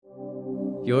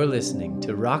You're listening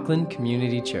to Rockland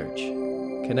Community Church,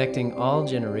 connecting all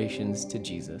generations to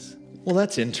Jesus. Well,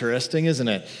 that's interesting, isn't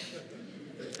it?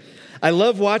 I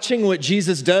love watching what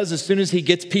Jesus does as soon as he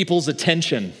gets people's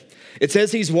attention. It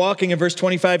says he's walking in verse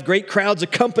 25, great crowds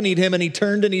accompanied him, and he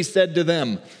turned and he said to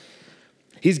them.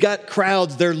 He's got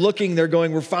crowds, they're looking, they're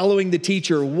going, we're following the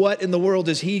teacher. What in the world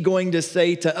is he going to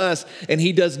say to us? And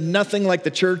he does nothing like the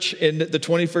church in the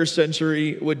 21st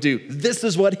century would do. This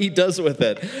is what he does with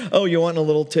it. Oh, you want a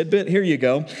little tidbit? Here you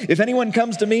go. If anyone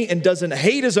comes to me and doesn't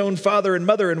hate his own father and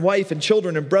mother and wife and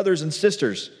children and brothers and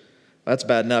sisters, that's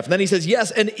bad enough. And then he says,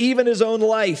 yes, and even his own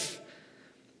life,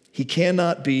 he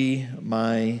cannot be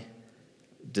my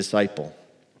disciple.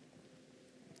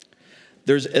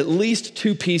 There's at least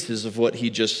two pieces of what he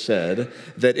just said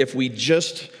that if we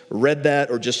just read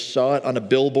that or just saw it on a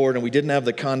billboard and we didn't have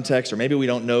the context, or maybe we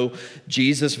don't know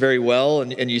Jesus very well,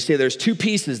 and you say there's two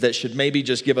pieces that should maybe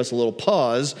just give us a little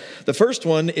pause. The first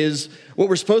one is what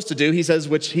we're supposed to do, he says,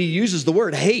 which he uses the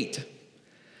word hate.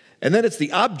 And then it's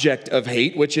the object of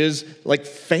hate, which is like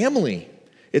family.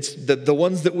 It's the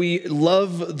ones that we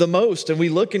love the most. And we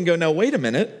look and go, now, wait a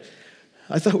minute.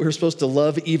 I thought we were supposed to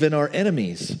love even our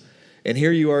enemies. And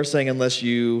here you are saying, unless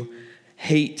you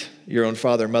hate your own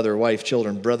father, mother, wife,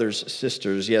 children, brothers,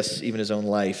 sisters, yes, even his own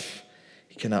life,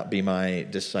 he cannot be my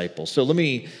disciple. So let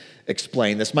me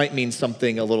explain. This might mean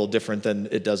something a little different than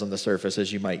it does on the surface,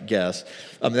 as you might guess.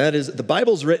 That is, the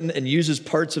Bible's written and uses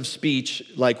parts of speech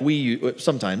like we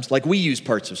use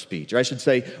parts of speech. Or I should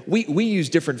say, we use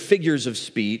different figures of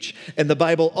speech, and the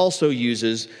Bible also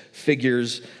uses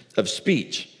figures of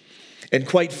speech. And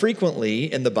quite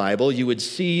frequently in the Bible, you would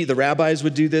see the rabbis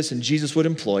would do this and Jesus would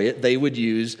employ it. They would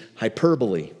use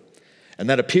hyperbole. And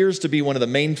that appears to be one of the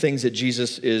main things that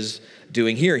Jesus is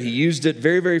doing here. He used it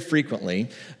very, very frequently.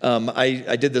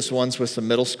 I did this once with some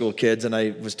middle school kids, and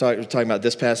I was talking about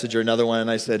this passage or another one,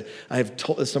 and I said,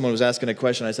 someone was asking a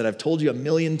question. I said, I've told you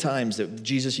 1,000,000 times that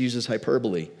Jesus uses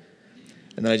hyperbole.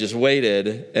 And then I just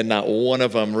waited, and not one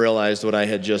of them realized what I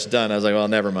had just done. I was like, well,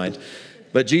 never mind.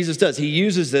 But Jesus does. He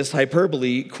uses this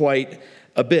hyperbole quite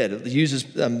a bit. He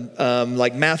uses,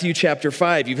 like Matthew chapter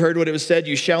 5. You've heard what it was said,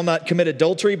 you shall not commit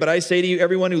adultery. But I say to you,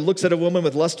 everyone who looks at a woman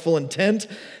with lustful intent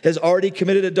has already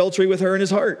committed adultery with her in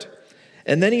his heart.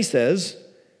 And then he says,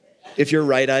 if your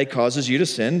right eye causes you to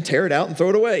sin, tear it out and throw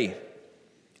it away.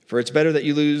 For it's better that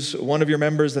you lose one of your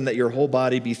members than that your whole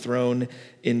body be thrown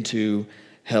into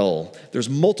hell. There's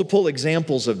multiple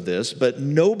examples of this, but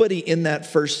nobody in that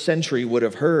first century would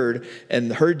have heard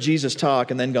Jesus talk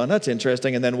and then gone, that's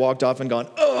interesting, and then walked off and gone,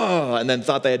 oh, and then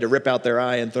thought they had to rip out their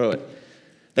eye and throw it.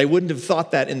 They wouldn't have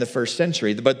thought that in the first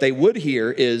century. But they would hear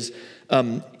is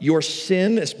your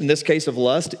sin, in this case of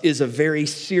lust, is a very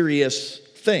serious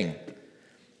thing.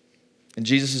 And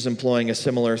Jesus is employing a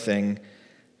similar thing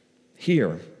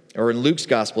here. Or in Luke's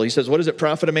gospel, he says, what does it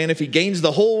profit a man if he gains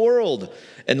the whole world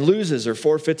and loses or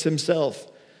forfeits himself?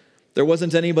 There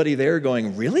wasn't anybody there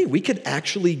going, really? We could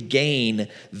actually gain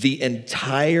the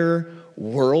entire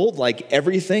world, like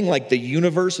everything, like the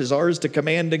universe is ours to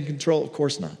command and control? Of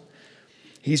course not.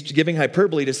 He's giving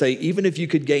hyperbole to say, even if you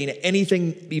could gain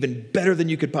anything even better than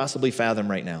you could possibly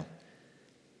fathom right now,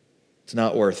 it's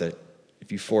not worth it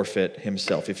if you forfeit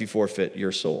himself, if you forfeit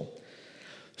your soul.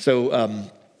 So,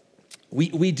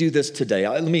 We do this today.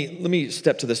 Let me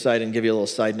step to the side and give you a little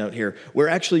side note here. We're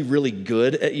actually really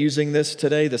good at using this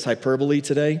today, this hyperbole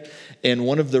today. And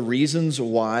one of the reasons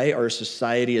why our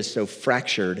society is so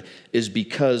fractured is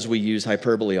because we use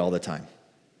hyperbole all the time.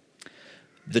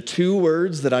 The two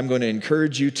words that I'm going to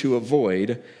encourage you to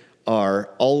avoid are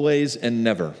always and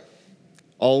never.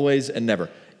 Always and never.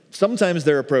 Sometimes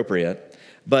they're appropriate,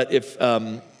 but if...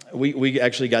 We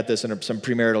actually got this in some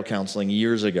premarital counseling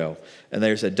years ago. And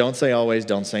they said, don't say always,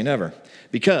 don't say never.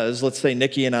 Because let's say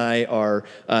Nikki and I are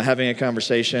having a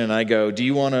conversation and I go,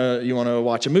 you want to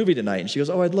watch a movie tonight? And she goes,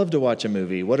 oh, I'd love to watch a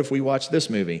movie. What if we watch this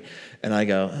movie? And I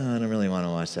go, oh, I don't really want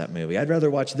to watch that movie. I'd rather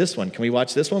watch this one. Can we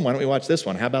watch this one? Why don't we watch this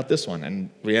one? How about this one? And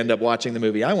we end up watching the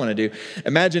movie I want to do.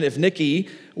 Imagine if Nikki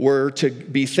were to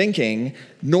be thinking,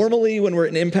 normally when we're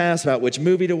at an impasse about which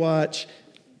movie to watch,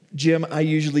 Jim, I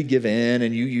usually give in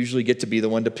and you usually get to be the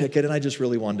one to pick it, and I just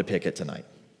really wanted to pick it tonight.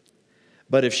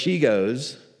 But if she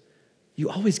goes, you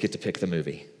always get to pick the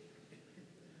movie.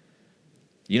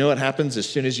 You know what happens as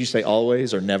soon as you say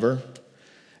always or never?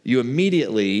 You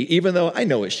immediately, even though I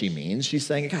know what she means, she's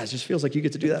saying, God, it just feels like you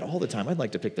get to do that all the time. I'd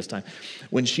like to pick this time.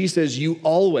 When she says you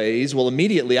always, well,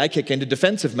 immediately I kick into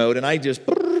defensive mode and I just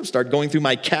start going through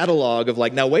my catalog of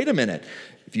like, now wait a minute.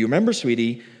 If you remember,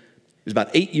 sweetie, it was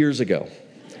about 8 years ago.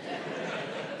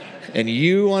 and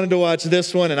you wanted to watch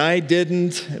this one and I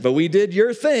didn't, but we did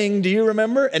your thing. Do you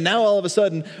remember? And now all of a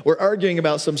sudden we're arguing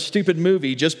about some stupid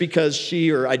movie just because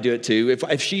she, or I do it too,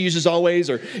 if she uses always,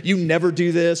 or you never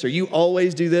do this, or you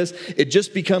always do this, it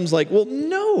just becomes like, well,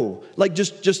 no, like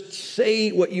just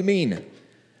say what you mean.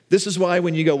 This is why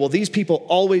when you go, well, these people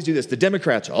always do this, the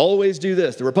Democrats always do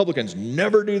this, the Republicans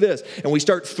never do this, and we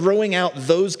start throwing out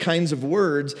those kinds of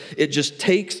words, it just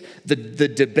takes the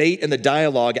debate and the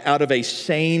dialogue out of a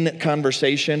sane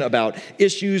conversation about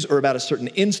issues or about a certain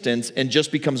instance and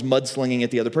just becomes mudslinging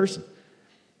at the other person.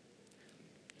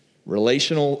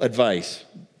 Relational advice: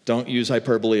 don't use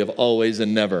hyperbole of always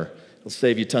and never. It'll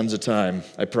save you tons of time,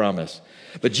 I promise.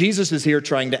 But Jesus is here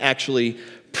trying to actually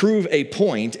prove a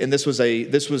point, and this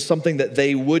was something that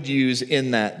they would use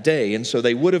in that day, and so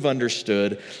they would have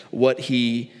understood what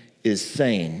he is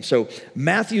saying. So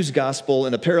Matthew's gospel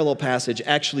in a parallel passage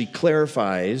actually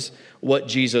clarifies what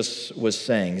Jesus was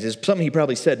saying. It's something he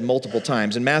probably said multiple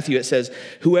times. In Matthew it says,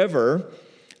 "Whoever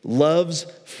loves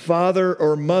father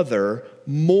or mother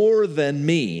more than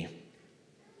me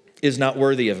is not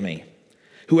worthy of me.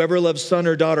 Whoever loves son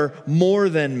or daughter more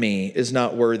than me is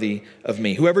not worthy of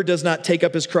me. Whoever does not take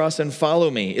up his cross and follow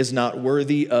me is not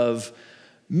worthy of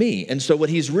me." And so what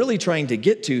he's really trying to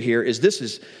get to here is this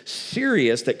is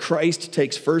serious, that Christ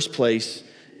takes first place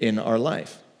in our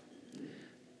life.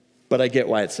 But I get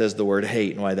why it says the word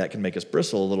hate and why that can make us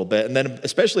bristle a little bit. And then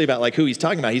especially about like who he's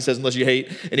talking about. He says, unless you hate,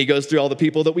 and he goes through all the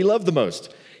people that we love the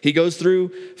most. He goes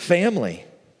through family.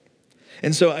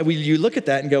 And so you look at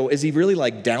that and go, is he really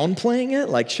like downplaying it?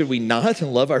 Like, should we not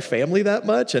love our family that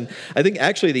much? And I think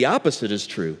actually the opposite is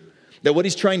true. That what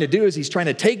he's trying to do is he's trying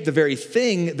to take the very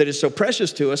thing that is so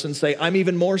precious to us and say, I'm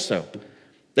even more so.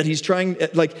 That he's trying,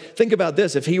 like, think about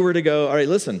this. If he were to go, all right,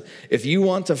 listen, if you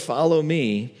want to follow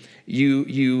me,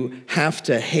 you have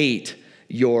to hate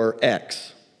your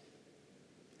ex.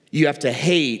 You have to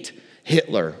hate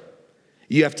Hitler.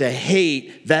 You have to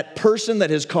hate that person that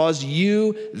has caused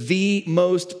you the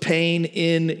most pain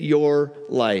in your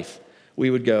life. We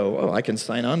would go, oh, I can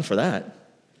sign on for that.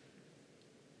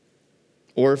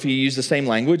 Or if he used the same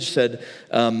language, said,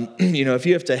 if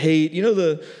you have to hate,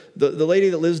 the lady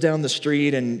that lives down the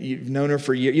street and you've known her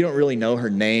for years, you don't really know her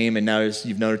name, and now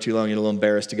you've known her too long, you're a little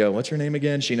embarrassed to go, what's her name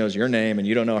again? She knows your name and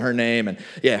you don't know her name, and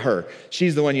yeah, her.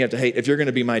 She's the one you have to hate if you're going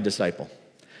to be my disciple.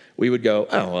 We would go,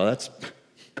 oh, well,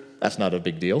 that's not a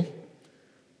big deal.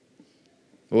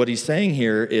 What he's saying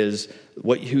here is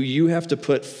who you have to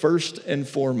put first and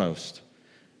foremost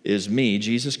is me,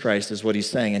 Jesus Christ, is what he's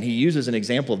saying. And he uses an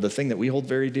example of the thing that we hold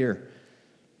very dear,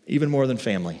 even more than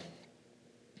family.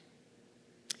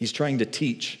 He's trying to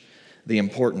teach the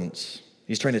importance.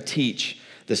 He's trying to teach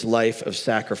this life of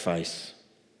sacrifice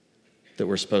that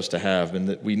we're supposed to have. And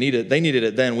that we need it. They needed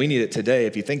it then. We need it today,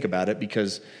 if you think about it,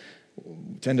 because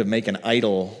we tend to make an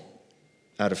idol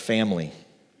out of family.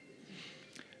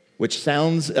 Which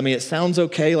sounds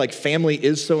okay, like family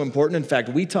is so important. In fact,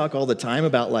 we talk all the time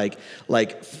about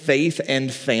like faith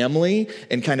and family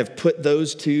and kind of put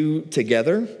those two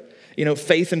together.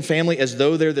 Faith and family as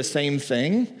though they're the same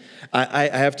thing. I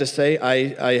have to say,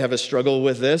 I have a struggle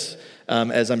with this.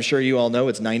 As I'm sure you all know,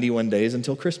 it's 91 days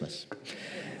until Christmas.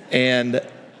 And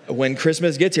when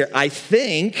Christmas gets here, I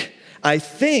think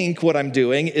what I'm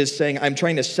doing is saying I'm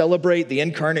trying to celebrate the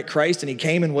incarnate Christ, and he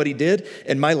came and what he did.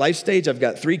 In my life stage, I've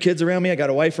got 3 kids around me. I got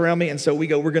a wife around me. And so we're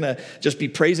going to just be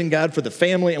praising God for the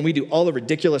family, and we do all the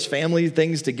ridiculous family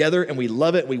things together, and we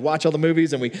love it. We watch all the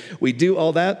movies, and we do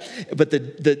all that. But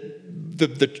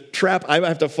the trap I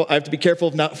have to be careful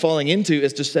of not falling into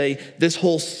is to say this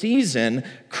whole season,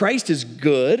 Christ is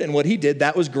good, and what he did,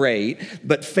 that was great.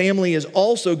 But family is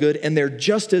also good, and they're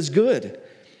just as good.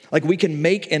 Like we can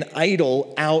make an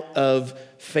idol out of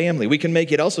family. We can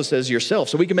make, it also says yourself,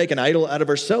 so we can make an idol out of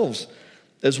ourselves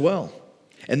as well.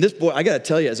 And this, boy, I got to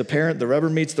tell you, as a parent, the rubber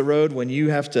meets the road when you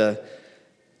have to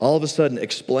all of a sudden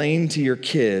explain to your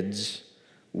kids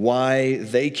why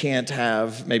they can't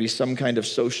have maybe some kind of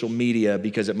social media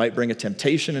because it might bring a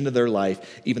temptation into their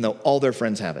life, even though all their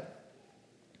friends have it.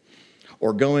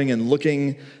 Or going and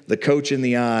looking the coach in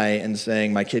the eye and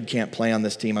saying, my kid can't play on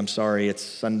this team, I'm sorry, it's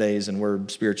Sundays and we're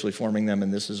spiritually forming them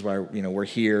and this is why we're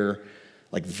here.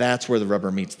 Like that's where the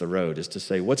rubber meets the road, is to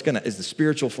say, is the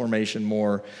spiritual formation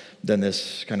more than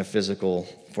this kind of physical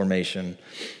formation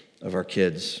of our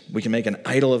kids? We can make an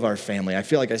idol of our family. I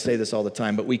feel like I say this all the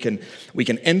time, but we can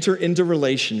enter into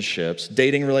relationships,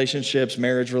 dating relationships,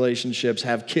 marriage relationships,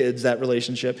 have kids, that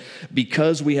relationship,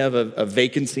 because we have a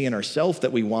vacancy in ourselves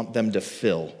that we want them to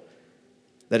fill.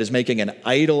 That is making an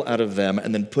idol out of them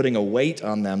and then putting a weight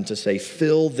on them to say,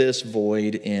 fill this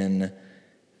void in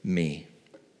me.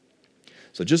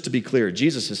 So just to be clear,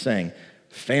 Jesus is saying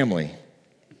family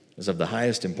is of the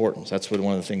highest importance. That's one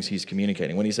of the things he's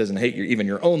communicating. When he says, and hate even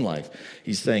your own life,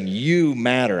 he's saying, you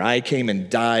matter. I came and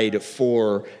died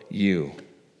for you.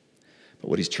 But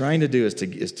what he's trying to do is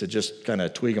to just kind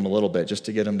of tweak him a little bit, just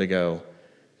to get him to go,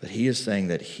 that he is saying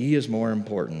that he is more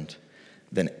important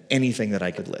than anything that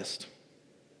I could list.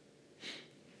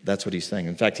 That's what he's saying.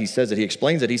 In fact, he says it, he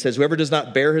explains it. He says, whoever does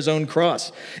not bear his own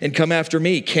cross and come after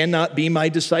me cannot be my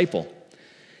disciple.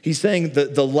 He's saying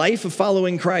that the life of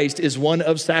following Christ is one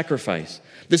of sacrifice.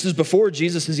 This is before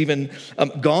Jesus has even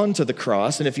gone to the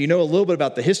cross. And if you know a little bit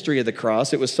about the history of the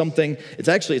cross, it was something,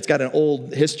 it's got an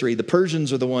old history. The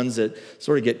Persians are the ones that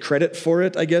sort of get credit for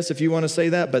it, I guess, if you want to say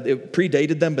that. But it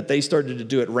predated them, but they started to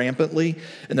do it rampantly.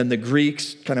 And then the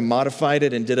Greeks kind of modified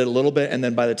it and did it a little bit. And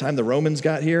then by the time the Romans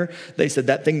got here, they said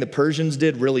that thing the Persians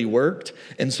did really worked.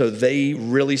 And so they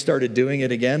really started doing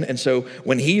it again. And so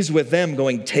when he's with them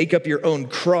going, take up your own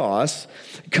cross,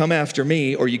 come after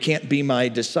me, or you can't be my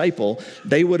disciple,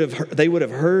 they would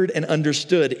have heard and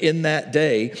understood in that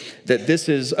day that this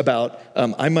is about,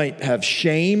 I might have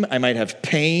shame, I might have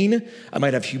pain, I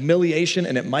might have humiliation,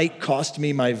 and it might cost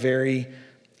me my very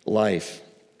life.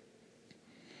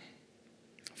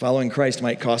 Following Christ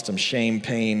might cost him shame,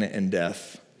 pain, and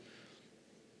death.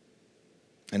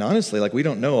 And honestly, we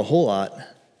don't know a whole lot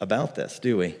about this,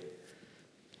 do we?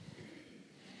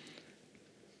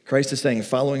 Christ is saying,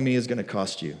 following me is going to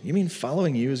cost you. You mean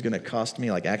following you is going to cost me,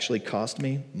 actually cost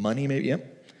me money maybe?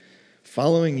 Yep.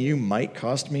 Following you might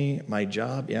cost me my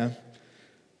job? Yeah.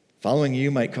 Following you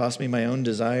might cost me my own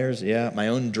desires? Yeah. My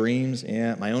own dreams?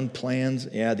 Yeah. My own plans?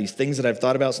 Yeah. These things that I've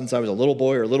thought about since I was a little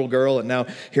boy or a little girl, and now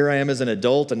here I am as an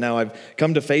adult, and now I've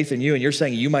come to faith in you, and you're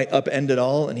saying you might upend it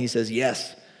all? And he says,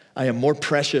 yes. I am more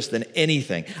precious than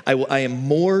anything. I am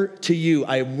more to you.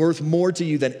 I am worth more to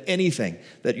you than anything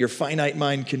that your finite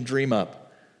mind can dream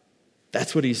up.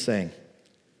 That's what he's saying.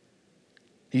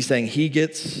 He's saying he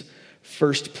gets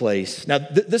first place. Now,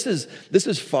 this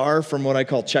is far from what I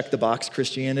call check-the-box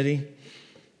Christianity. Do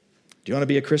you want to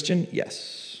be a Christian?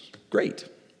 Yes. Great.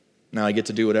 Now I get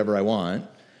to do whatever I want,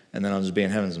 and then I'll just be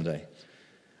in heaven someday.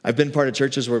 I've been part of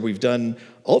churches where we've done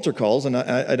altar calls, and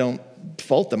I don't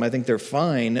fault them. I think they're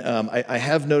fine. I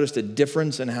have noticed a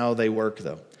difference in how they work,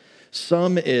 though.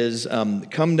 Some is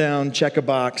come down, check a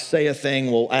box, say a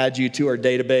thing, we'll add you to our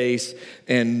database,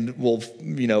 and we'll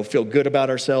feel good about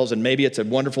ourselves, and maybe it's a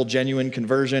wonderful, genuine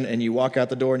conversion, and you walk out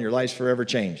the door and your life's forever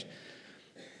changed.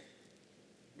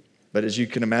 But as you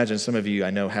can imagine, some of you I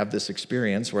know have this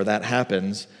experience where that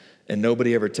happens, and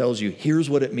nobody ever tells you, here's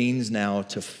what it means now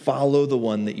to follow the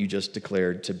one that you just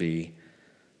declared to be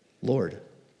Lord.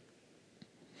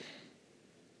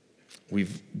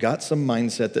 We've got some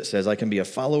mindset that says I can be a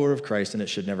follower of Christ and it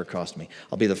should never cost me.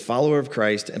 I'll be the follower of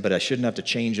Christ, but I shouldn't have to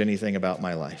change anything about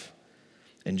my life.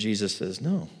 And Jesus says,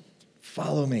 no,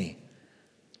 follow me.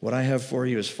 What I have for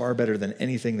you is far better than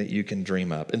anything that you can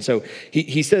dream up. And so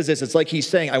he says this. It's like he's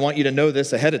saying, I want you to know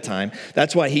this ahead of time.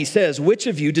 That's why he says, which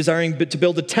of you desiring to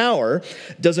build a tower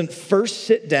doesn't first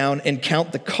sit down and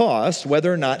count the cost,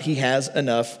 whether or not he has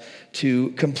enough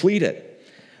to complete it?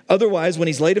 Otherwise, when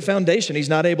he's laid a foundation, he's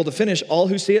not able to finish. All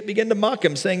who see it begin to mock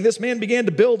him, saying, this man began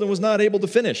to build and was not able to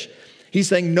finish. He's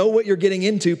saying, know what you're getting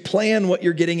into, plan what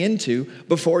you're getting into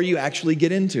before you actually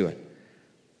get into it.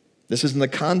 This is in the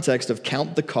context of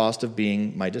count the cost of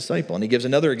being my disciple. And he gives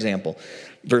another example.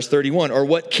 Verse 31, or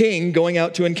what king going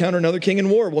out to encounter another king in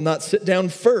war will not sit down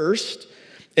first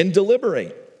and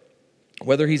deliberate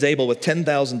whether he's able with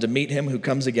 10,000 to meet him who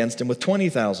comes against him with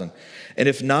 20,000. And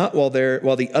if not, while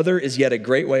the other is yet a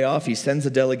great way off, he sends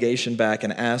a delegation back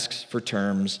and asks for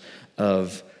terms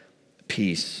of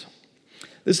peace.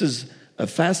 This is a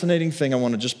fascinating thing I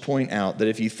want to just point out, that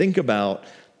if you think about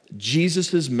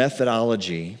Jesus'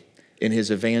 methodology in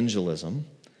his evangelism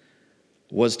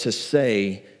was to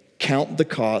say, count the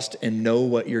cost and know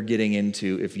what you're getting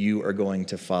into if you are going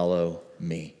to follow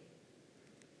me.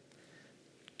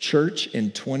 Church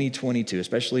in 2022,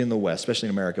 especially in the West, especially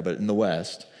in America, but in the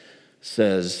West,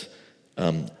 says,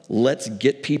 let's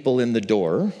get people in the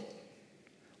door.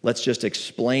 Let's just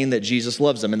explain that Jesus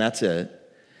loves them, and that's it.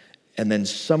 And then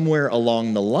somewhere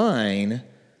along the line,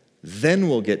 then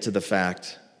we'll get to the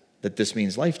fact that this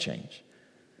means life change,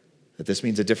 that this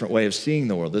means a different way of seeing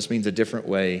the world. This means a different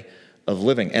way of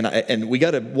living. And we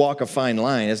got to walk a fine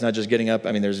line. It's not just getting up.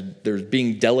 I mean, there's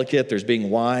being delicate, there's being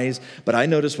wise. But I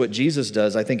notice what Jesus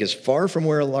does, I think, is far from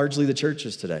where largely the church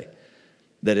is today.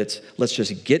 That it's, let's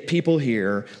just get people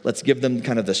here. Let's give them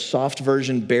kind of the soft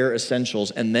version, bare essentials.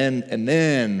 And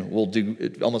then we'll do,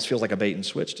 it almost feels like a bait and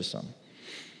switch to some.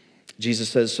 Jesus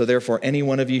says, so therefore any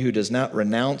one of you who does not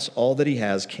renounce all that he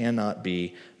has cannot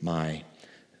be my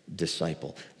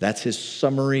disciple. That's his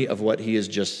summary of what he has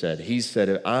just said. He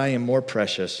said, I am more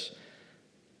precious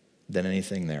than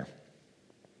anything there.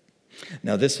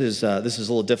 Now this is a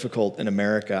little difficult in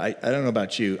America. I don't know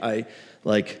about you.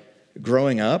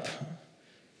 Growing up,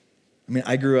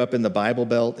 I grew up in the Bible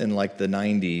Belt in like the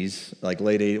 90s, like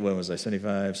late 80s, when was I,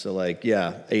 75? So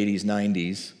 80s,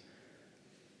 90s.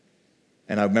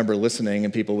 And I remember listening,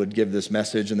 and people would give this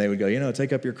message, and they would go,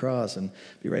 take up your cross and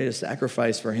be ready to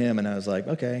sacrifice for him. And I was like,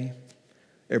 okay.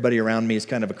 Everybody around me is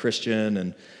kind of a Christian,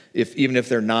 and even if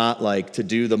they're not, to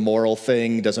do the moral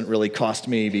thing doesn't really cost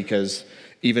me, because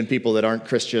even people that aren't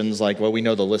Christians, we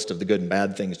know the list of the good and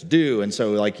bad things to do. And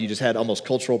so, you just had almost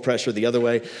cultural pressure the other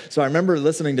way. So I remember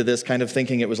listening to this, kind of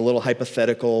thinking it was a little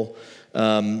hypothetical,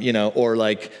 or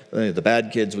the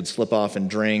bad kids would slip off and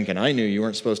drink, and I knew you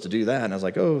weren't supposed to do that. And I was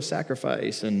like, oh,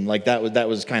 sacrifice. And that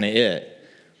was kind of it.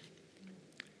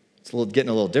 It's getting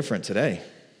a little different today.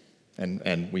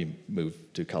 And we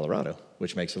moved to Colorado,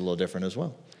 which makes it a little different as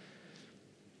well.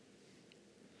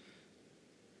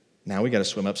 Now we got to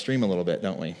swim upstream a little bit,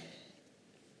 don't we?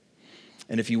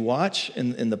 And if you watch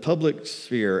in the public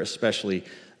sphere especially,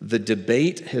 the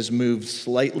debate has moved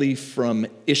slightly from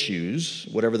issues,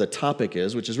 whatever the topic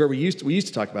is, which is where we used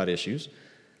to talk about issues.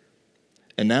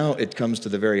 And now it comes to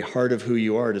the very heart of who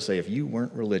you are to say, if you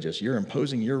weren't religious, you're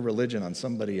imposing your religion on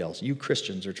somebody else. You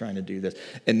Christians are trying to do this.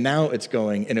 And now it's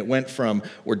going, and it went from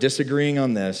we're disagreeing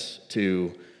on this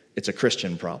to it's a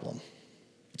Christian problem.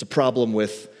 It's a problem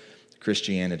with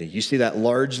Christianity. You see that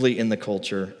largely in the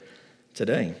culture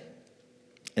today.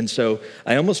 And so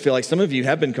I almost feel like some of you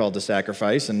have been called to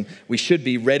sacrifice, and we should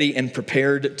be ready and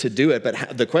prepared to do it.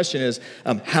 But the question is,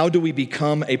 how do we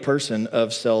become a person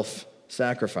of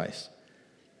self-sacrifice?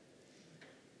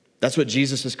 That's what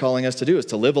Jesus is calling us to do, is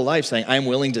to live a life saying, I'm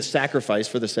willing to sacrifice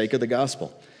for the sake of the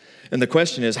gospel. And the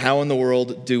question is, how in the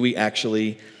world do we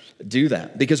actually do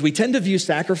that? Because we tend to view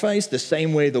sacrifice the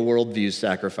same way the world views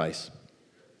sacrifice.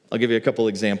 I'll give you a couple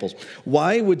examples.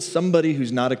 Why would somebody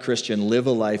who's not a Christian live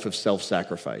a life of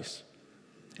self-sacrifice?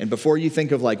 And before you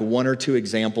think of one or two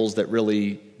examples that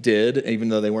really did, even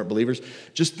though they weren't believers,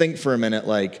 just think for a minute,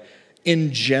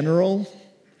 in general,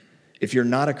 if you're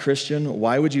not a Christian,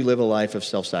 why would you live a life of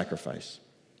self-sacrifice?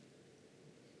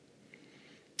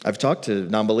 I've talked to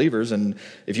non-believers, and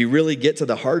if you really get to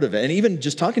the heart of it, and even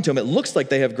just talking to them, it looks like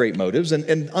they have great motives.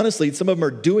 And honestly, some of them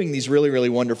are doing these really, really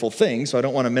wonderful things, so I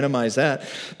don't want to minimize that.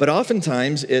 But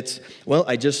oftentimes it's,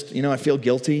 I just, I feel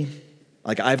guilty.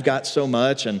 I've got so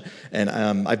much, and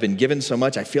I've been given so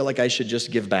much, I feel like I should just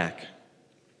give back.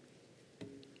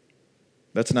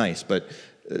 That's nice, but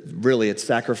really it's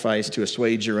sacrifice to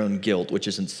assuage your own guilt, which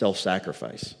isn't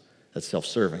self-sacrifice. That's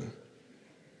self-serving.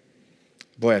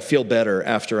 Boy, I feel better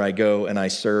after I go and I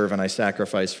serve and I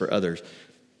sacrifice for others.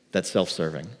 That's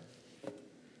self-serving.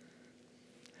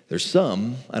 There's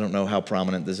some, I don't know how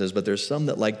prominent this is, but there's some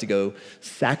that like to go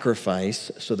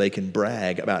sacrifice so they can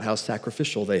brag about how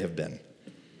sacrificial they have been.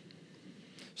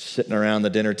 Sitting around the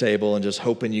dinner table and just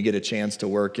hoping you get a chance to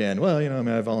work in. Well,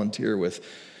 I volunteer with,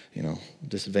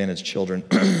 disadvantaged children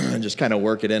and just kind of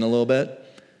work it in a little bit.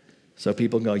 So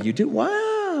people go, you do?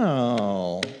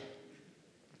 Wow.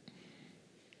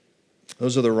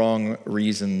 Those are the wrong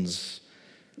reasons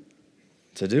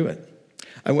to do it.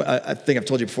 I think I've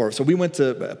told you before. So we went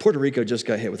to Puerto Rico, just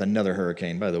got hit with another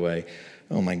hurricane, by the way.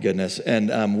 Oh, my goodness.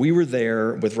 And we were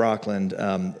there with Rockland.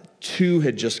 Two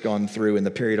had just gone through in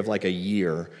the period of a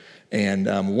year.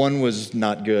 And one was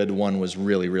not good, one was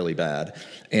really, really bad.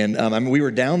 And we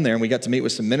were down there, and we got to meet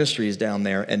with some ministries down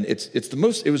there, and it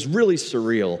was really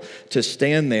surreal to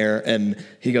stand there, and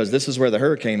he goes, this is where the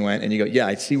hurricane went, and you go, yeah,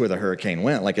 I see where the hurricane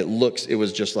went. It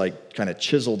was just kind of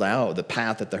chiseled out, the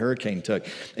path that the hurricane took.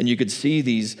 And you could see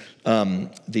these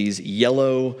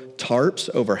yellow tarps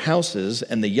over houses,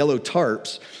 and the yellow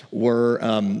tarps were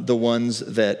the ones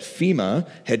that FEMA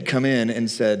had come in and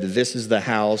said, this is the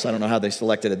house, I don't know how they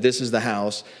selected it, this is the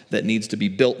house that needs to be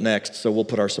built next, so we'll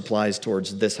put our supplies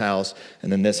towards this house,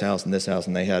 and then this house, and this house,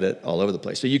 and they had it all over the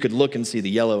place. So you could look and see the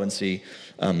yellow and see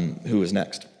who was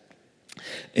next.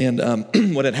 And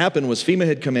what had happened was FEMA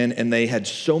had come in, and they had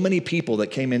so many people that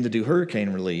came in to do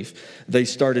hurricane relief, they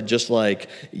started just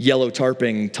yellow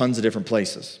tarping tons of different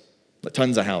places,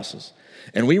 tons of houses.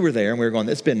 And we were there, and we were going,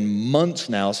 it's been months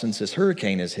now since this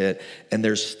hurricane has hit, and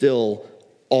there's still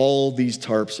all these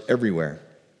tarps everywhere.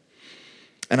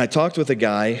 And I talked with a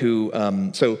guy who,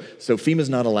 so FEMA's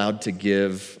not allowed to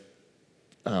give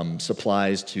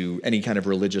supplies to any kind of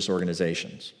religious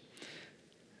organizations.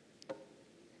 I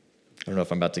don't know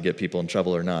if I'm about to get people in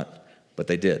trouble or not, but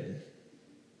they did.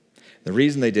 The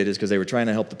reason they did is because they were trying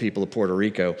to help the people of Puerto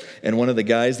Rico. And one of the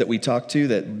guys that we talked to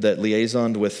that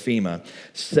liaisoned with FEMA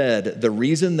said the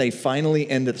reason they finally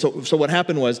ended, so what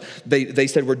happened was they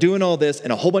said, we're doing all this,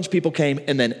 and a whole bunch of people came,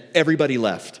 and then everybody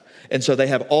left. And so they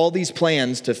have all these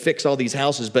plans to fix all these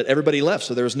houses, but everybody left,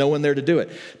 so there was no one there to do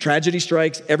it. Tragedy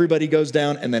strikes, everybody goes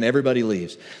down, and then everybody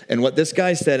leaves. And what this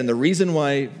guy said, and the reason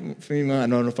why, I don't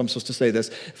know if I'm supposed to say this,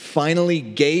 finally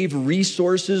gave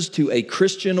resources to a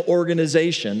Christian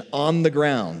organization on the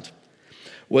ground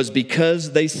was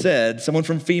because they said, someone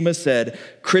from FEMA said,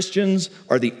 Christians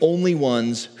are the only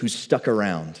ones who stuck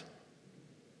around.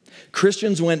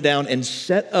 Christians went down and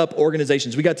set up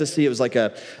organizations. We got to see it was like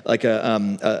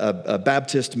a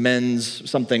Baptist men's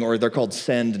something, or they're called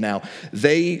Send now.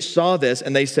 They saw this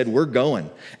and they said, we're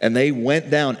going. And they went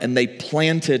down and they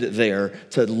planted there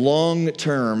to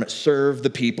long-term serve the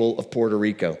people of Puerto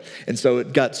Rico. And so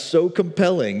it got so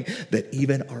compelling that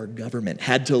even our government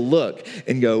had to look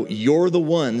and go, you're the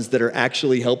ones that are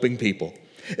actually helping people.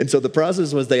 And so the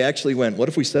process was they actually went, what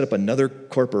if we set up another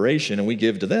corporation and we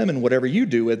give to them and whatever you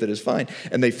do with it is fine.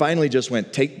 And they finally just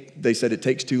went, they said it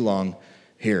takes too long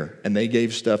here. And they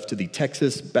gave stuff to the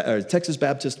Texas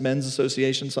Baptist Men's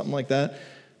Association, something like that,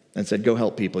 and said, go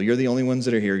help people. You're the only ones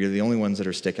that are here. You're the only ones that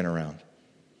are sticking around.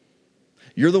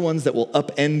 You're the ones that will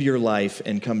upend your life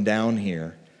and come down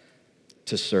here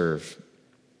to serve.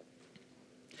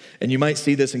 And you might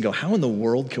see this and go, how in the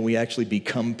world can we actually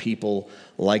become people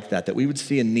like that? That we would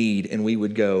see a need and we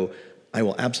would go, I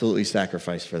will absolutely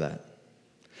sacrifice for that.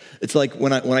 It's like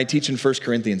when I teach in 1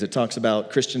 Corinthians, it talks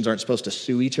about Christians aren't supposed to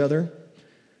sue each other,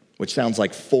 which sounds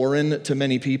like foreign to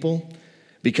many people,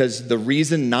 because the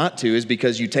reason not to is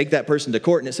because you take that person to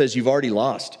court and it says you've already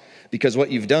lost. Because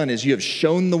what you've done is you have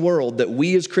shown the world that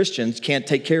we as Christians can't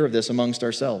take care of this amongst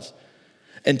ourselves.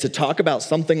 And to talk about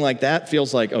something like that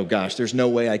feels like, oh gosh, there's no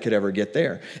way I could ever get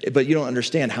there. But you don't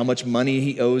understand how much money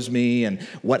he owes me and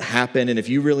what happened. And if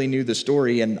you really knew the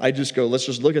story, and I just go, let's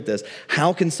just look at this.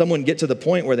 How can someone get to the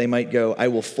point where they might go, I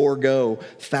will forego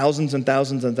thousands and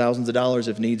thousands and thousands of dollars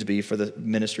if needs be for the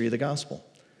ministry of the gospel?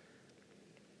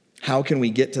 How can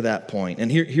we get to that point?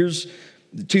 And here's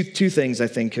two things I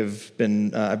think have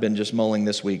been, I've been just mulling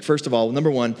this week. First of all,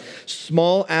 number one,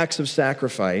 small acts of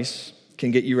sacrifice can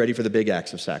get you ready for the big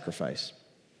acts of sacrifice.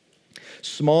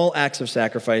 Small acts of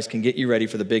sacrifice can get you ready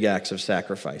for the big acts of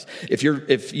sacrifice. If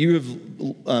you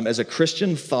have, as a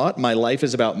Christian, thought my life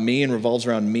is about me and revolves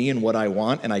around me and what I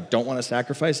want, and I don't want to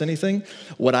sacrifice anything,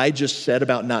 what I just said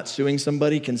about not suing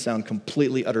somebody can sound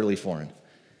completely, utterly foreign.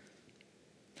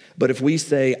 But if we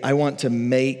say, I want to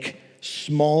make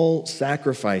small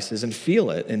sacrifices and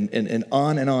feel it and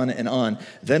on and on and on,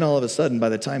 then all of a sudden, by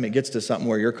the time it gets to something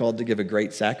where you're called to give a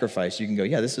great sacrifice, you can go,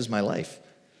 yeah, this is my life.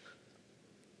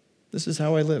 This is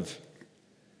how I live.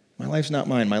 My life's not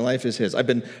mine. My life is his. I've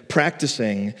been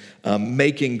practicing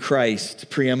making Christ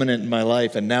preeminent in my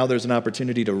life, and now there's an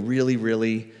opportunity to really,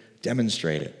 really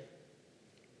demonstrate it.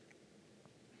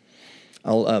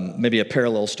 Maybe a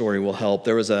parallel story will help.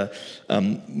 There was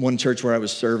one church where I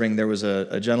was serving. There was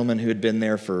a gentleman who had been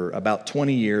there for about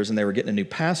 20 years, and they were getting a new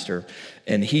pastor.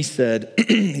 And he said,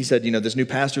 this new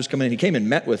pastor's coming in. He came and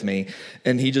met with me,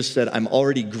 and he just said, I'm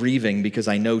already grieving because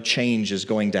I know change is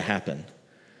going to happen.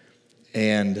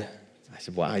 And I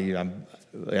said, wow,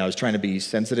 I was trying to be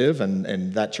sensitive,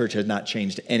 and that church had not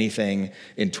changed anything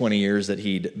in 20 years that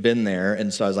he'd been there.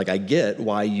 And so I was like, I get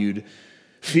why you'd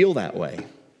feel that way.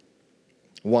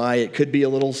 Why it could be a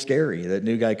little scary. That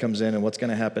new guy comes in and what's going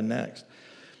to happen next.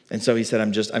 And so he said,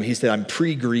 I'm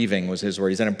pre-grieving was his word.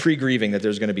 He said, I'm pre-grieving that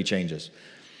there's going to be changes.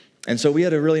 And so we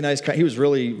had a really nice, he was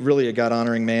really, really a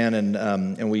God-honoring man,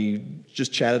 and we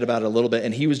just chatted about it a little bit,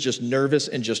 and he was just nervous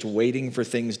and just waiting for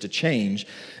things to change.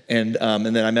 And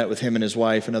then I met with him and his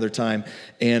wife another time,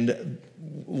 and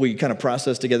we kind of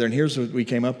processed together, and here's what we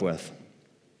came up with.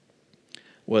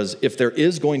 Was if there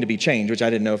is going to be change, which I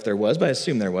didn't know if there was, but I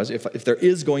assume there was, if there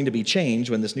is going to be change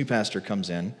when this new pastor comes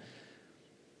in,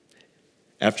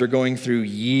 after going through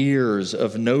years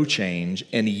of no change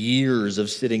and years of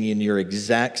sitting in your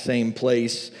exact same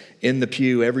place in the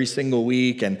pew every single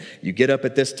week, and you get up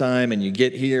at this time and you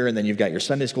get here, and then you've got your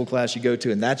Sunday school class you go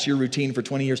to, and that's your routine for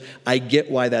 20 years, I get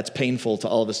why that's painful to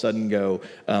all of a sudden go,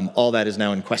 all that is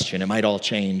now in question. It might all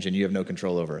change and you have no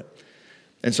control over it.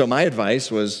 And so my advice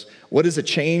was, what is a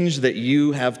change that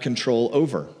you have control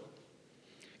over?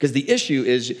 Because the issue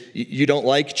is you don't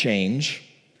like change.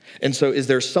 And so is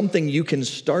there something you can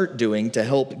start doing to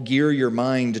help gear your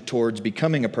mind towards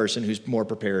becoming a person who's more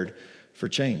prepared for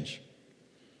change?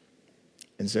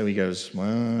 And so he goes, well,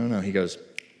 no. He goes,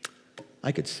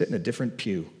 I could sit in a different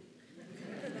pew.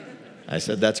 I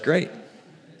said, that's great.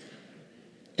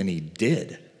 And he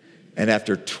did. And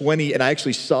after 20, and I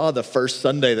actually saw the first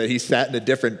Sunday that he sat in a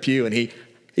different pew, and he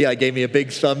gave me a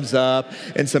big thumbs up,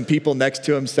 and some people next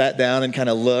to him sat down and kind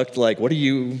of looked like, what are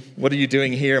you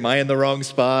doing here? Am I in the wrong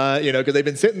spot? Because they've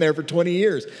been sitting there for 20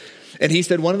 years. And he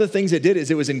said one of the things it did is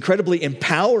it was incredibly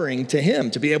empowering to him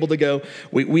to be able to go,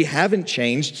 we haven't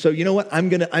changed, so you know what? I'm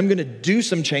gonna do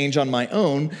some change on my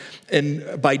own.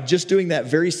 And by just doing that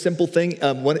very simple thing,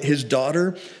 his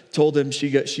daughter told him,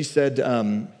 she said,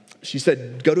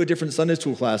 go to a different Sunday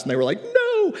school class. And they were like,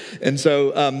 no. And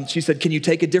so she said, can you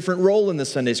take a different role in the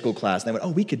Sunday school class? And they went,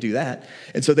 oh, we could do that.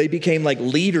 And so they became like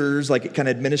leaders, like kind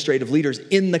of administrative leaders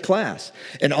in the class.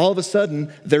 And all of a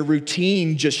sudden, their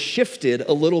routine just shifted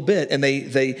a little bit. And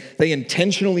they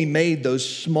intentionally made those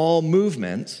small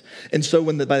movements. And so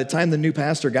by the time the new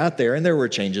pastor got there, and there were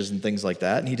changes and things like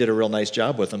that, and he did a real nice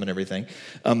job with them and everything,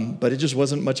 but it just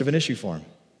wasn't much of an issue for him.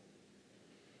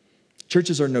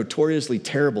 Churches are notoriously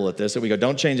terrible at this, that we go,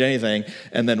 don't change anything,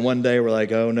 and then one day we're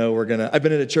like, oh no, I've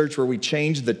been at a church where we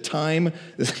changed the time,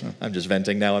 I'm just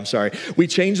venting now, I'm sorry. We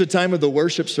changed the time of the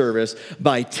worship service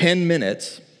by 10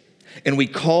 minutes, and we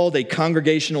called a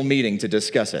congregational meeting to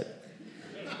discuss it.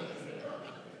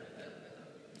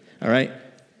 All right?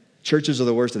 Churches are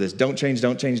the worst of this. Don't change,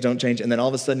 don't change, don't change, and then all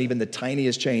of a sudden, even the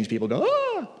tiniest change, people go,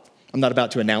 ah! I'm not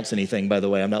about to announce anything, by the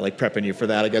way. I'm not like prepping you for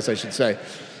that, I guess I should say.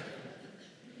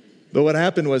 But what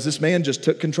happened was this man just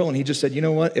took control, and he just said, you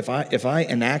know what, if I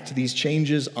enact these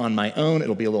changes on my own,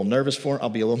 it'll be a little nervous for him. I'll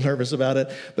be a little nervous about it,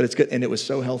 but it's good. And it was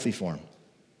so healthy for him.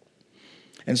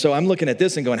 And so I'm looking at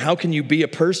this and going, how can you be a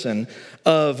person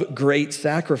of great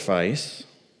sacrifice?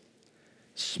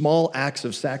 Small acts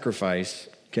of sacrifice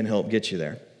can help get you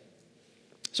there.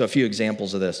 So a few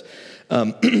examples of this.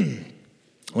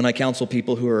 When I counsel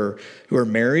people who are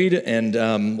married, and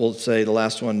we'll say the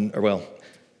last one, or well,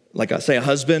 like I say, a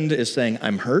husband is saying,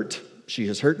 I'm hurt. She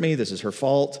has hurt me. This is her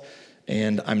fault.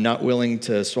 And I'm not willing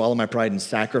to swallow my pride and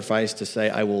sacrifice to say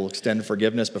I will extend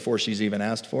forgiveness before she's even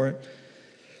asked for it.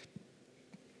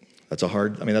 That's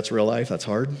real life. That's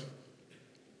hard.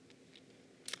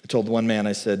 I told one man,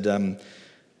 I said,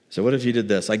 so what if you did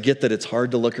this? I get that it's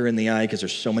hard to look her in the eye because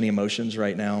there's so many emotions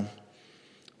right now.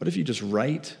 What if you just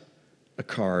write a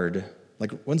card?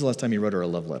 Like, when's the last time you wrote her a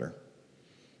love letter?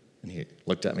 And he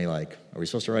looked at me like, are we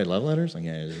supposed to write love letters? Like,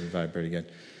 yeah, it's probably pretty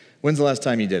good. When's the last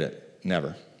time you did it?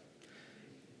 Never.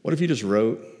 What if you just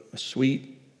wrote a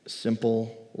sweet,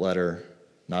 simple letter,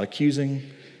 not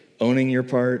accusing, owning your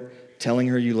part, telling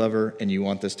her you love her and you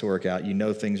want this to work out, you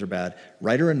know things are bad.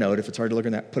 Write her a note. If it's hard to look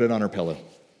at that, put it on her pillow.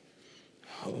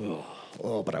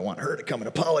 Oh, but I want her to come and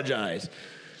apologize.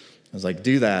 I was like,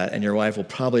 do that, and your wife will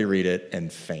probably read it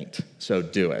and faint. So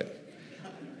do it.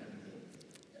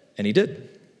 And he did.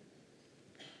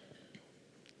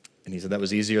 And he said, that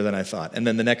was easier than I thought. And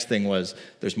then the next thing was,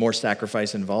 there's more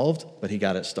sacrifice involved, but he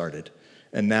got it started.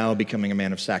 And now becoming a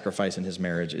man of sacrifice in his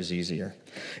marriage is easier.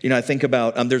 I think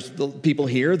about, there's people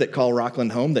here that call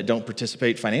Rockland home that don't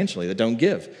participate financially, that don't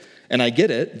give. And I get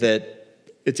it, that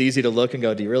it's easy to look and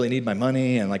go, do you really need my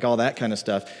money? And like all that kind of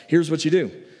stuff. Here's what you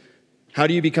do. How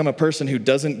do you become a person who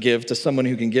doesn't give to someone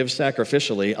who can give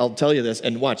sacrificially? I'll tell you this,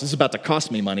 and watch, this is about to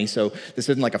cost me money, so this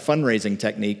isn't like a fundraising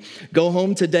technique. Go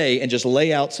home today and just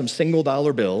lay out some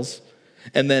 $1 bills,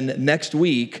 and then next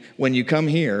week, when you come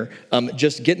here,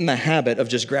 just get in the habit of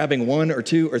just grabbing 1 or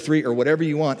 2 or 3 or whatever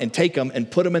you want and take them and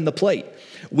put them in the plate.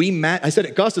 I said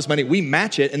it cost us money, we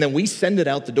match it, and then we send it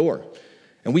out the door.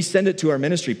 And we send it to our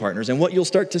ministry partners. And what you'll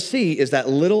start to see is that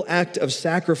little act of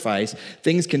sacrifice,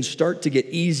 things can start to get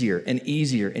easier and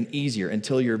easier and easier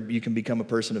until you can become a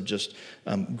person of just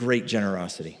great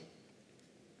generosity.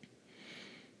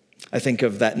 I think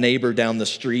of that neighbor down the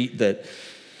street that,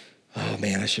 oh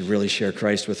man, I should really share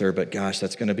Christ with her, but gosh,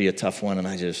 that's going to be a tough one. And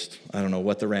I don't know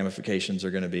what the ramifications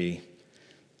are going to be.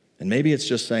 And maybe it's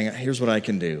just saying, here's what I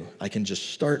can do. I can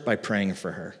just start by praying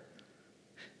for her.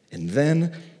 And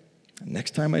then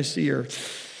next time I see her,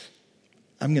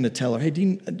 I'm going to tell her, hey,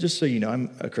 Dean, just so you know,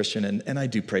 I'm a Christian, and I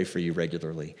do pray for you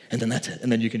regularly. And then that's it.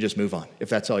 And then you can just move on, if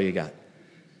that's all you got.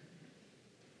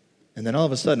 And then all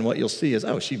of a sudden, what you'll see is,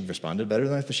 oh, she responded better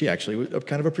than I thought. She actually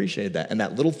kind of appreciated that. And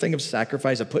that little thing of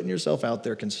sacrifice, of putting yourself out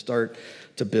there, can start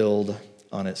to build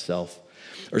on itself.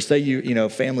 Or say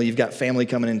you've got family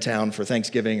coming in town for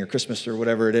Thanksgiving or Christmas or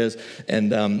whatever it is,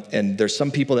 and there's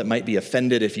some people that might be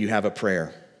offended if you have a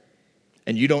prayer.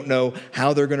 And you don't know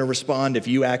how they're going to respond if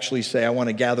you actually say, I want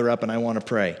to gather up and I want to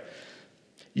pray.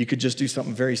 You could just do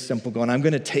something very simple, going, I'm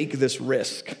going to take this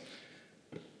risk.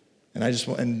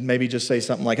 And maybe just say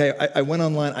something like, hey, I went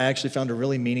online, I actually found a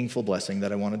really meaningful blessing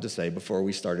that I wanted to say before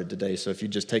we started today. So if you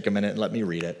just take a minute and let me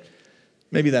read it.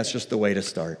 Maybe that's just the way to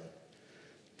start.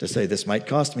 to say, this might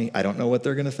cost me. I don't know what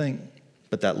they're going to think.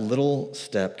 But that little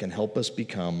step can help us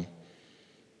become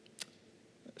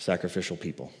sacrificial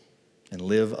people and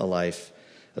live a life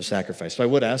of sacrifice. So I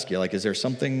would ask you, like, is there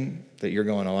something that you're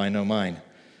going, oh, I know mine?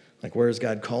 Like, where is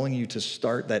God calling you to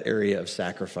start that area of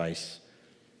sacrifice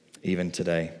even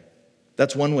today?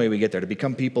 That's one way we get there. To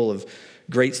become people of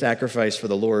great sacrifice for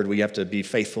the Lord, we have to be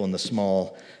faithful in the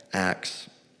small acts.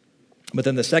 But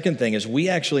then the second thing is we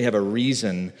actually have a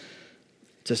reason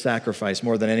to sacrifice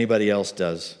more than anybody else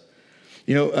does.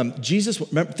 You know, Jesus,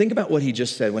 think about what he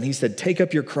just said when he said, take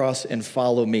up your cross and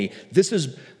follow me. This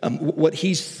is what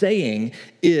he's saying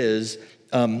is,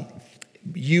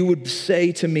 you would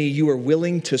say to me, you are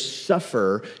willing to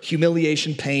suffer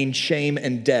humiliation, pain, shame,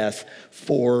 and death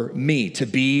for me, to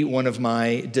be one of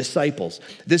my disciples.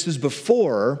 This is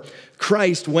before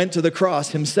Christ went to the cross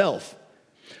himself.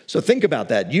 So think about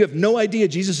that. You have no idea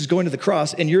Jesus is going to the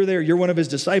cross, and you're there, you're one of his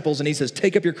disciples, and he says,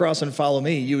 take up your cross and follow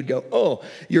me. You would go, oh,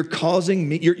 you're causing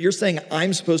me, you're saying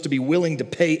I'm supposed to be willing to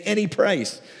pay any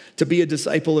price to be a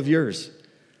disciple of yours.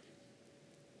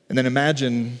 And then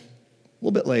imagine a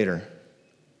little bit later,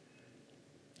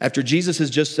 after Jesus has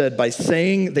just said, by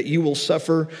saying that you will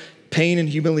suffer pain and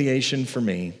humiliation for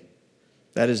me,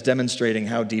 that is demonstrating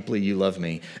how deeply you love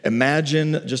me.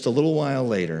 Imagine just a little while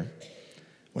later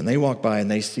when they walk by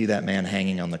and they see that man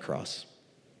hanging on the cross.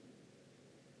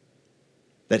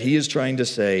 That he is trying to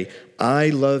say, I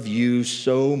love you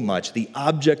so much. The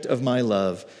object of my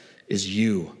love is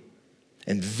you.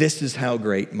 And this is how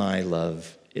great my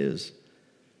love is.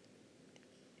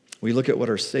 We look at what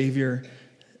our Savior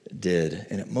did,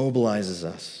 and it mobilizes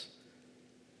us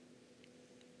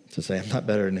to say, I'm not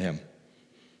better than him.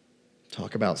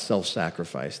 Talk about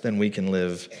self-sacrifice. Then we can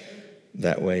live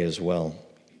that way as well.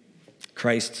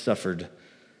 Christ suffered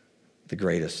the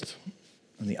greatest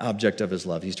and the object of his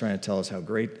love. He's trying to tell us how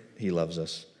great he loves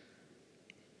us.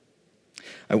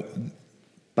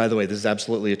 By the way, this is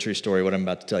absolutely a true story, what I'm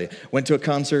about to tell you. Went to a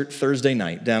concert Thursday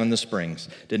night down in the Springs.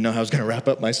 Didn't know how I was going to wrap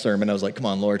up my sermon. I was like, come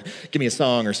on, Lord, give me a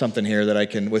song or something here that I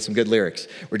can, with some good lyrics.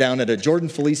 We're down at a Jordan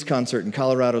Felice concert in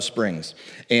Colorado Springs.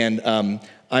 And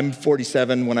I'm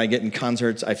 47. When I get in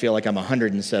concerts, I feel like I'm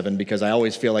 107 because I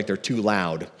always feel like they're too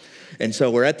loud. And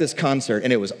so we're at this concert,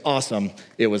 and it was awesome.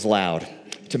 It was loud.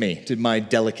 To me, to my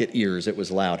delicate ears, it was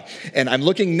loud. And I'm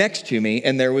looking next to me,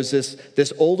 and there was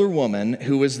this older woman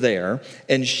who was there,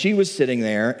 and she was sitting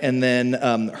there, and then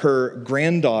her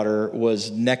granddaughter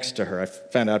was next to her. I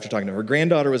found out after talking to her. Her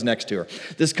granddaughter was next to her.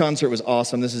 This concert was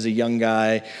awesome. This is a young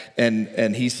guy,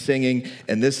 and he's singing,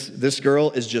 and this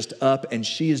girl is just up, and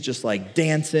she is just like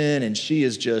dancing, and she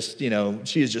is just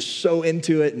so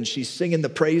into it, and she's singing the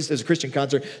praise, as a Christian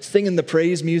concert, singing the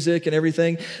praise music and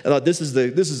everything. I thought, this is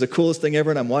the coolest thing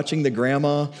ever. And I'm watching the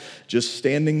grandma just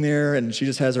standing there, and she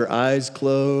just has her eyes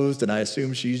closed, and I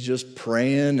assume she's just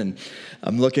praying, and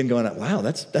I'm looking going, wow,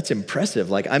 that's impressive.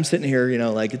 Like, I'm sitting here,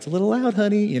 like, it's a little loud,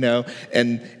 honey,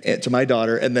 and to my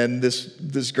daughter, and then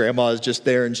this grandma is just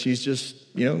there, and she's just,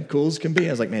 cool as can be.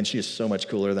 I was like, man, she is so much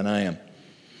cooler than I am.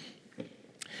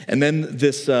 And then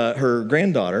her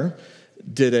granddaughter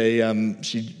did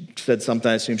she said something,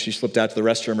 I assume she slipped out to the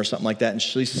restroom or something like that, and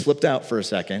she slipped out for a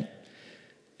second.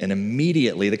 And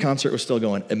immediately, the concert was still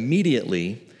going,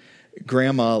 immediately,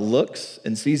 grandma looks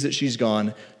and sees that she's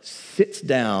gone, sits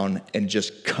down, and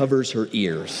just covers her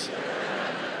ears.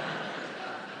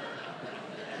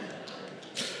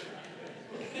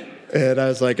 And I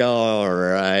was like, oh, all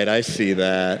right, I see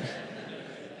that.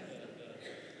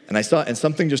 And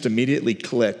something just immediately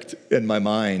clicked in my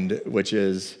mind, which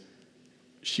is,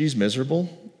 she's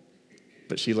miserable,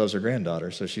 but she loves her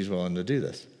granddaughter, so she's willing to do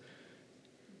this.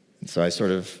 And so I sort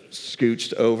of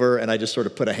scooched over, and I just sort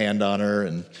of put a hand on her,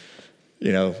 and,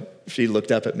 she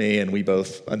looked up at me, and we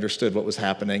both understood what was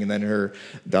happening. And then her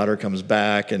daughter comes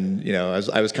back, and,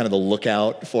 I was kind of the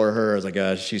lookout for her. I was like,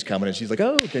 oh, she's coming, and she's like,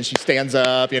 oh, and she stands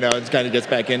up, and kind of gets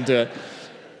back into it.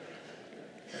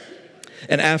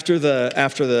 And after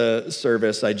the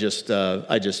service, I just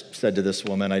said to this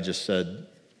woman, I said,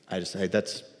 hey,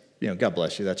 that's, God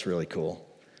bless you, that's really cool.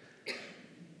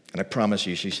 And I promise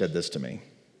you, she said this to me.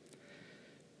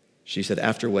 She said,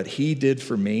 after what he did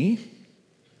for me,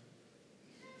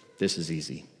 this is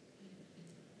easy.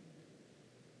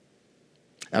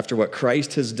 After what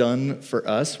Christ has done for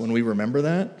us, when we remember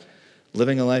that,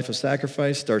 living a life of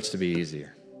sacrifice starts to be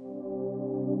easier.